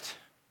Christ?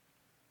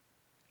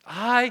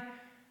 I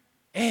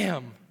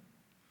am.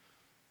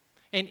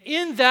 And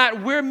in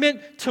that, we're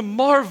meant to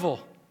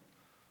marvel.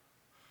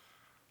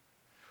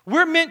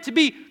 We're meant to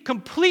be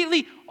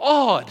completely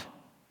awed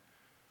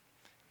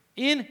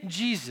in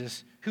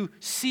Jesus, who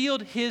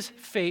sealed his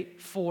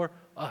fate for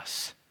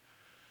us.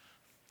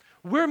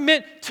 We're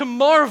meant to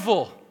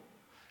marvel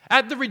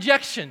at the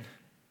rejection.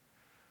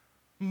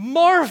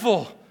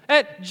 Marvel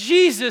at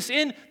Jesus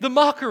in the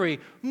mockery.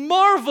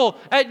 Marvel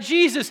at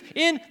Jesus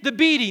in the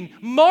beating.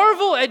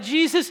 Marvel at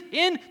Jesus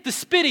in the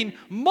spitting.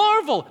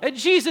 Marvel at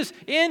Jesus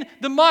in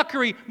the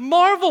mockery.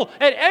 Marvel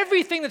at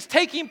everything that's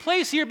taking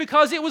place here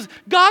because it was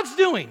God's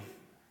doing.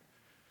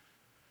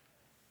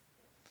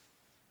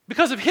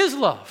 Because of his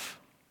love.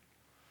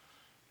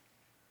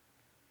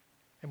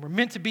 And we're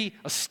meant to be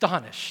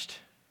astonished.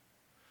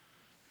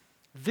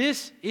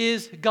 This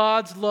is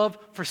God's love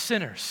for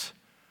sinners.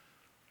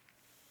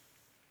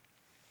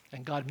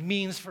 And God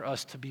means for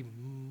us to be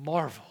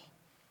marveled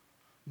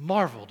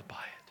by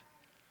it,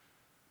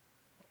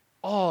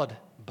 awed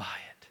by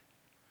it.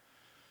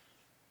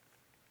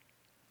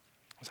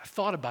 As I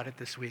thought about it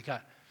this week,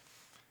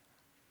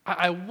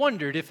 I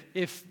wondered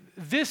if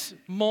this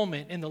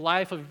moment in the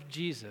life of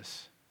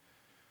Jesus,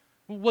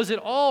 was it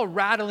all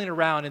rattling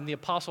around in the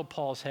Apostle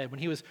Paul's head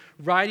when he was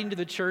writing to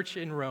the church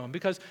in Rome?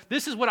 Because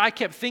this is what I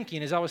kept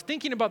thinking as I was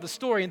thinking about the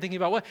story and thinking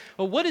about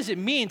what does it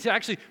mean to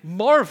actually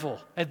marvel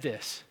at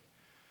this?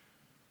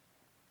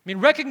 I mean,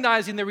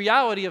 recognizing the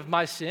reality of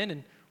my sin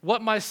and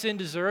what my sin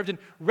deserved, and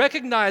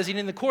recognizing,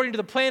 and according to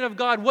the plan of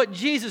God, what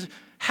Jesus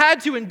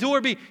had to endure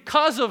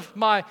because of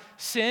my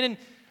sin. And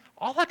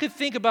all I could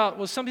think about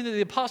was something that the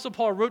Apostle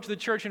Paul wrote to the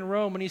church in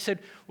Rome when he said,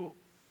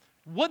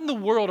 what in the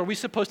world are we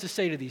supposed to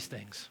say to these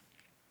things?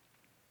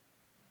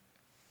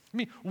 I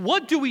mean,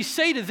 what do we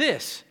say to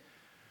this?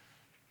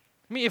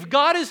 I mean, if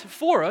God is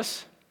for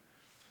us,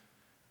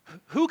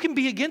 who can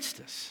be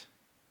against us?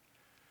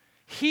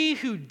 He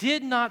who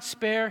did not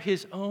spare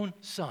his own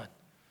son,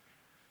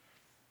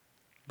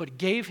 but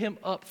gave him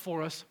up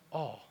for us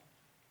all.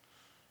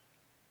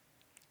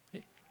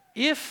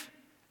 If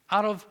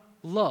out of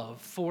love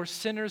for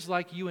sinners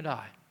like you and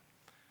I,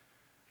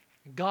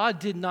 God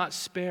did not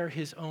spare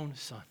his own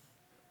son,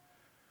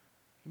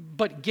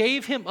 but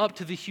gave him up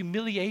to the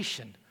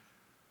humiliation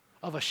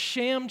of a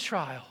sham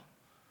trial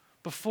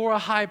before a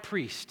high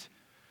priest,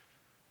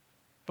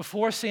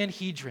 before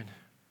Sanhedrin,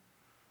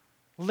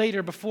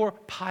 later before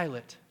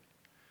Pilate,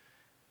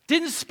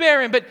 didn't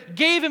spare him, but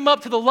gave him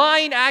up to the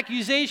lying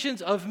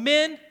accusations of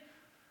men,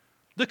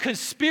 the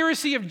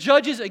conspiracy of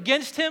judges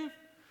against him,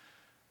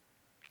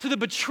 to the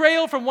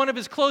betrayal from one of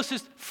his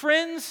closest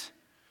friends,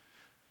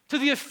 to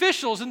the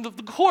officials and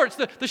the courts,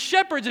 the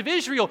shepherds of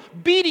Israel,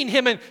 beating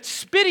him and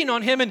spitting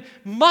on him and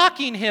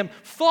mocking him,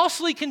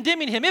 falsely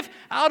condemning him. If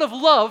out of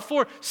love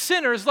for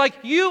sinners like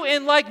you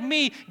and like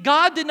me,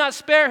 God did not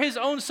spare his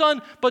own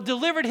son, but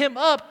delivered him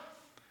up,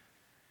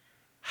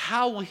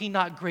 how will he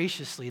not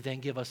graciously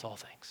then give us all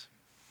things?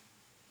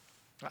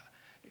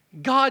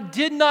 God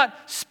did not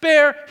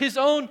spare his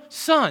own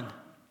son,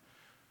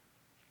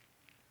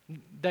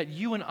 that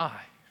you and I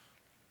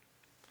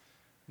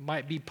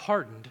might be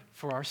pardoned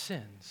for our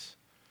sins,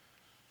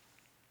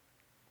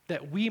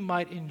 that we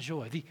might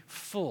enjoy the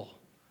full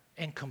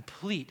and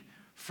complete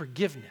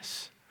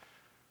forgiveness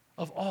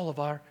of all of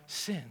our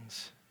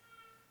sins.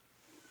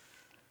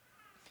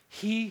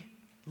 He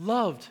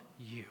loved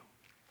you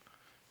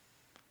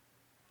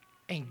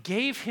and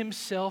gave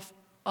himself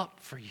up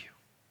for you.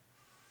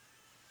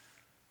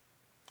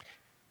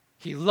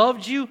 He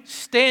loved you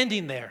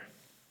standing there.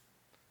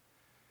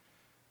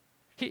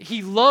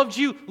 He loved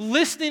you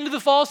listening to the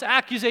false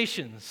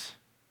accusations.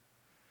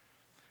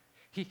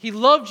 He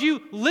loved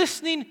you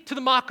listening to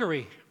the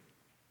mockery.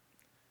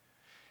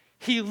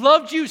 He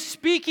loved you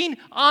speaking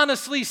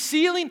honestly,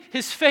 sealing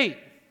his fate.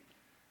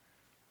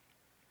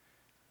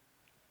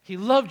 He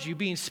loved you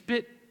being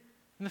spit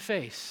in the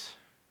face.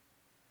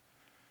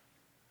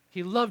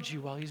 He loved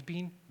you while he's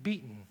being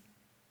beaten.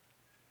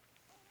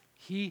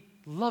 He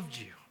loved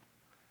you,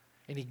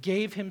 and he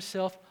gave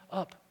himself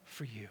up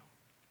for you.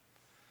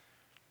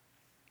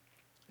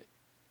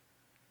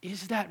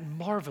 Is that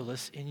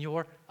marvelous in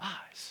your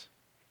eyes?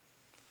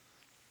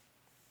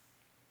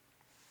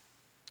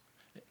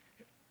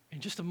 In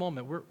just a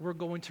moment, we're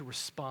going to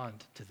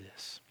respond to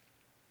this.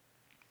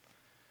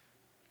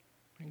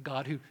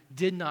 God, who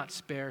did not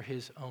spare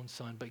his own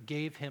son, but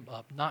gave him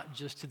up, not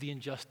just to the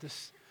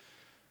injustice,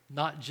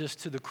 not just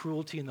to the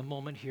cruelty in the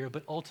moment here,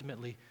 but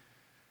ultimately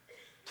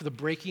to the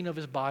breaking of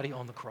his body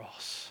on the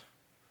cross,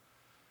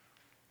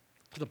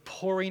 to the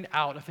pouring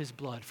out of his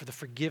blood for the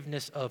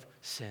forgiveness of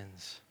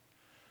sins.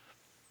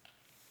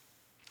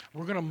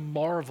 We're going to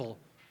marvel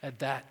at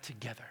that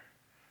together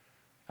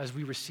as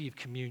we receive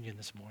communion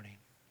this morning.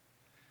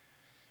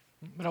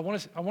 But I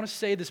want to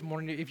say this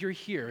morning, if you're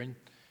here and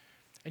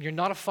you're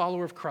not a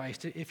follower of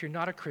Christ, if you're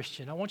not a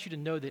Christian, I want you to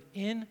know that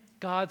in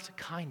God's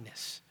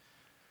kindness,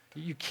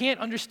 you can't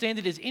understand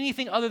it as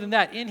anything other than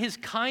that. In his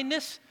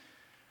kindness,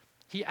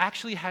 he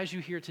actually has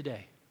you here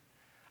today.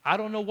 I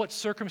don't know what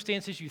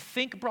circumstances you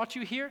think brought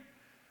you here,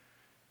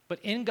 but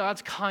in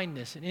God's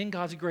kindness and in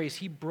God's grace,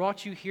 he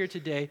brought you here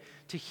today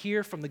to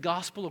hear from the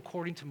gospel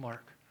according to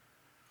Mark,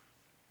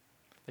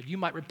 that you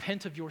might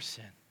repent of your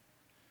sin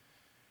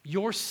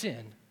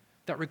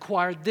that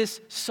required this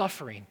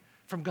suffering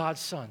from God's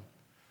Son.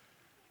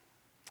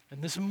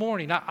 And this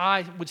morning,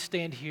 I would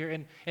stand here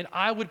and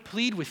I would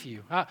plead with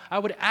you. I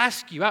would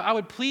ask you, I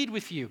would plead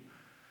with you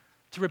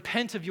to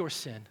repent of your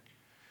sin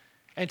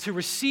and to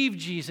receive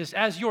Jesus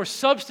as your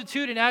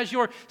substitute and as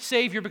your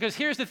Savior. Because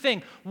here's the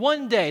thing,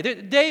 one day, the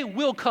day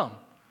will come.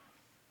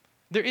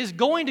 There is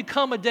going to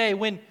come a day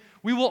when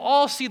we will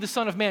all see the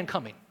Son of Man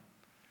coming.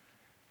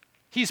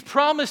 He's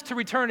promised to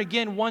return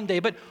again one day,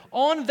 but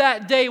on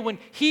that day when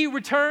he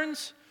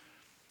returns,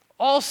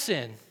 all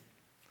sin,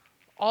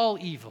 all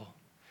evil,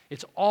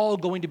 it's all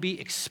going to be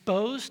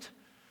exposed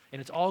and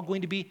it's all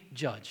going to be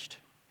judged.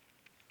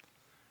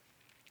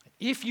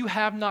 If you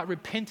have not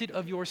repented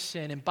of your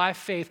sin and by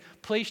faith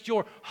placed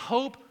your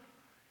hope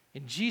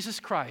in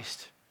Jesus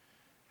Christ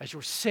as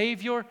your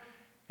Savior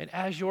and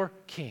as your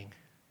King,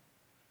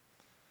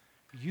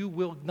 you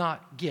will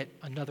not get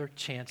another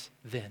chance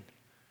then.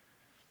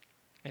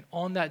 And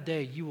on that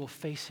day, you will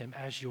face him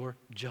as your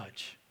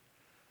judge.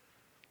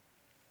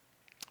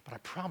 But I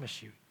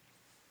promise you,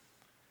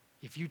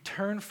 if you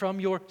turn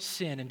from your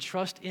sin and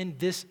trust in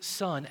this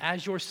Son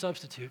as your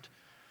substitute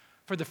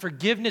for the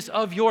forgiveness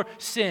of your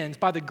sins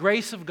by the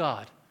grace of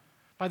God,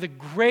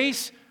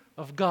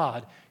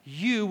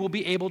 you will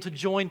be able to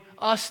join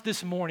us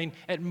this morning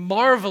at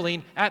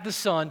marveling at the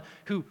Son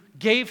who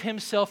gave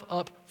himself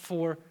up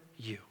for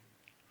you.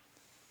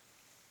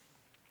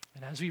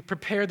 And as we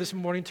prepare this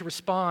morning to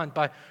respond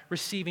by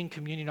receiving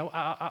communion,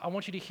 I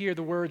want you to hear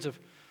the words of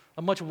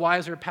a much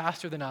wiser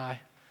pastor than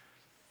I.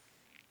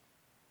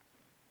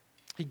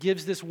 He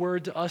gives this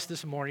word to us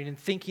this morning in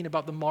thinking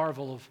about the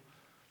marvel of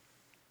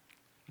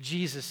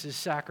Jesus'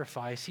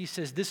 sacrifice. He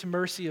says, this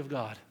mercy of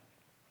God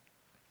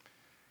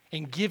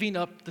in giving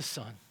up the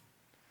Son,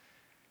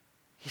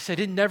 he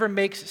said, it never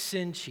makes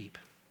sin cheap.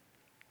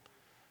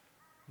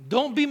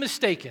 Don't be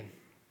mistaken.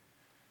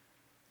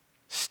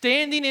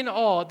 Standing in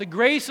awe at the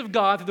grace of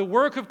God through the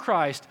work of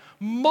Christ,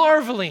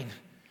 marveling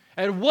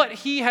at what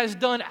he has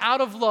done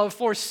out of love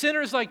for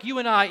sinners like you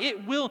and I,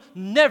 it will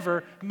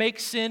never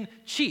make sin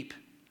cheap.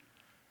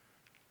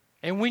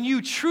 And when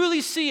you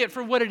truly see it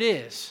for what it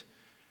is,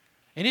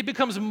 and it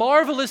becomes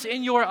marvelous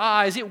in your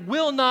eyes, it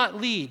will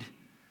not lead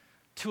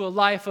to a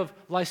life of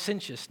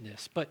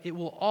licentiousness, but it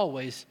will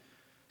always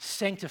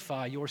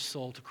sanctify your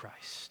soul to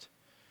Christ.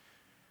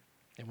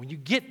 And when you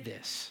get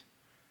this,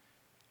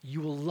 you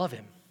will love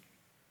him.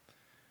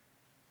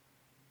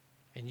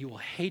 And you will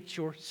hate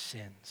your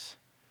sins.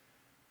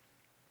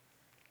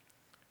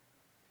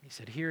 He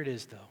said, here it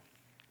is though.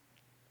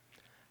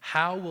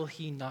 How will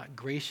he not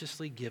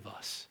graciously give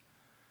us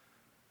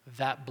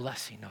that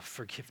blessing of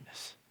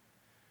forgiveness?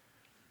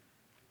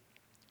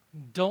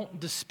 Don't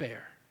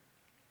despair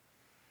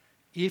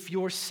if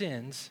your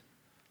sins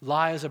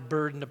lie as a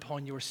burden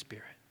upon your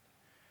spirit.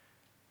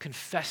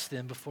 Confess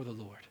them before the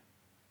Lord.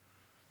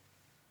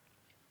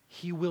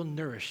 He will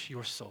nourish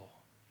your soul.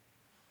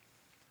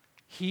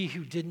 He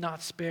who did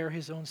not spare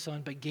his own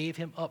Son, but gave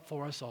him up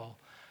for us all,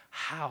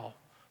 how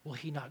will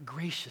he not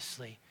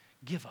graciously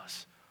give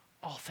us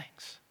all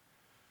things?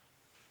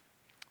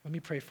 Let me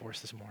pray for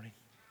us this morning.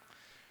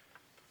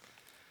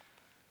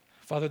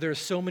 Father, there are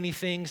so many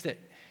things that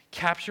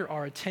capture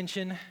our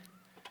attention,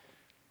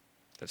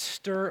 that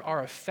stir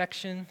our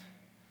affection,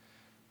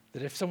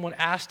 that if someone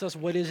asked us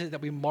what is it that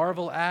we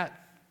marvel at,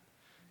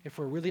 if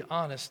we're really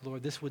honest,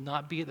 Lord, this would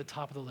not be at the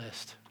top of the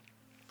list.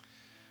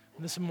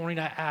 And this morning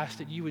I ask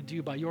that you would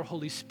do by your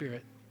Holy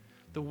Spirit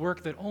the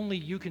work that only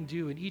you can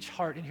do in each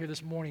heart in here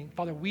this morning.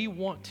 Father, we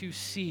want to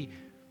see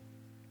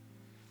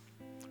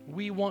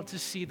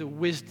the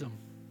wisdom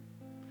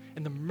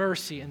and the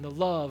mercy and the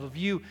love of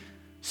you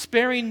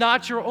sparing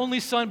not your only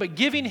Son, but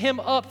giving him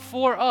up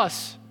for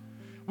us.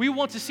 We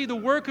want to see the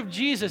work of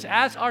Jesus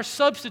as our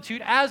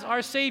substitute, as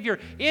our Savior,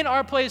 in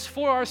our place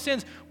for our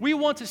sins. We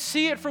want to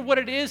see it for what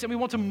it is, and we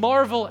want to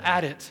marvel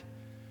at it.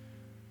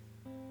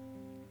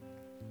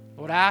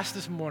 Lord, I ask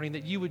this morning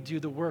that you would do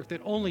the work that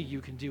only you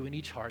can do in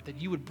each heart,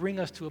 that you would bring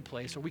us to a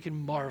place where we can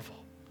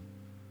marvel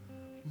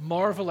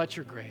at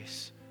your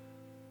grace,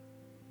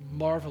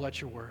 marvel at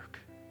your work.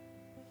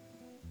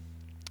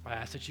 I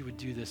ask that you would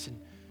do this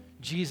in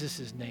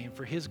Jesus' name,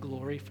 for his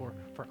glory, for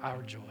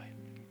our joy.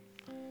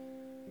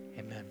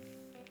 Amen.